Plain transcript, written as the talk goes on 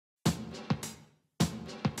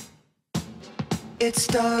It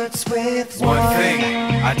starts with one thing,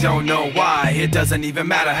 I don't know why. It doesn't even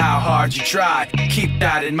matter how hard you try. Keep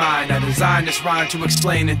that in mind. I designed this rhyme to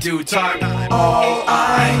explain in due time. All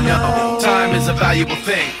I know, time is a valuable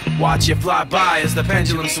thing. Watch it fly by as the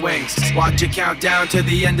pendulum swings. Watch it count down to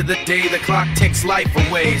the end of the day. The clock takes life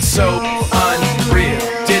away. It's so unreal.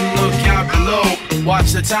 Didn't look out below.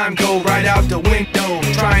 Watch the time go right out the window.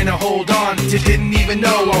 Trying to hold on to didn't even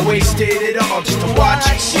know I wasted it all just to watch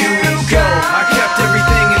you go. I kept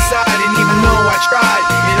everything inside, and even though I tried,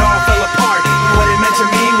 it all fell apart. What it meant to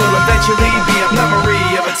me will eventually be a memory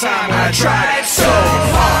of a time when I tried so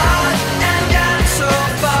hard and got so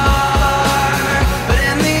far, but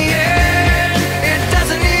in the end, it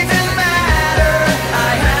doesn't even matter.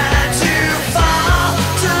 I had to fall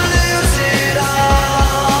to lose it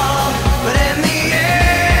all, but in the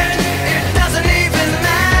end, it doesn't even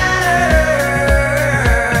matter.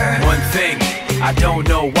 One thing, I don't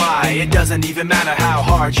know why. It doesn't even matter how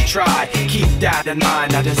hard you try. Keep that in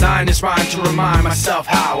mind. I designed this rhyme to remind myself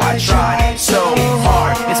how I tried so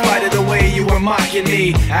hard. In spite of the way you were mocking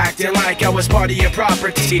me, acting like I was part of your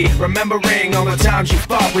property, remembering all the times you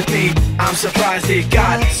fought with me. I'm surprised it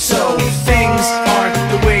got so. Things aren't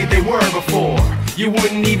the way they were before. You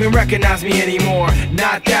wouldn't even recognize me anymore.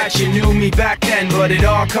 Not that you knew me back then, but it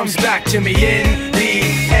all comes back to me in the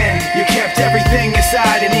end. You kept everything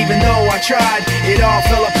inside, and even though I tried, it all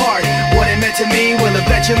fell apart.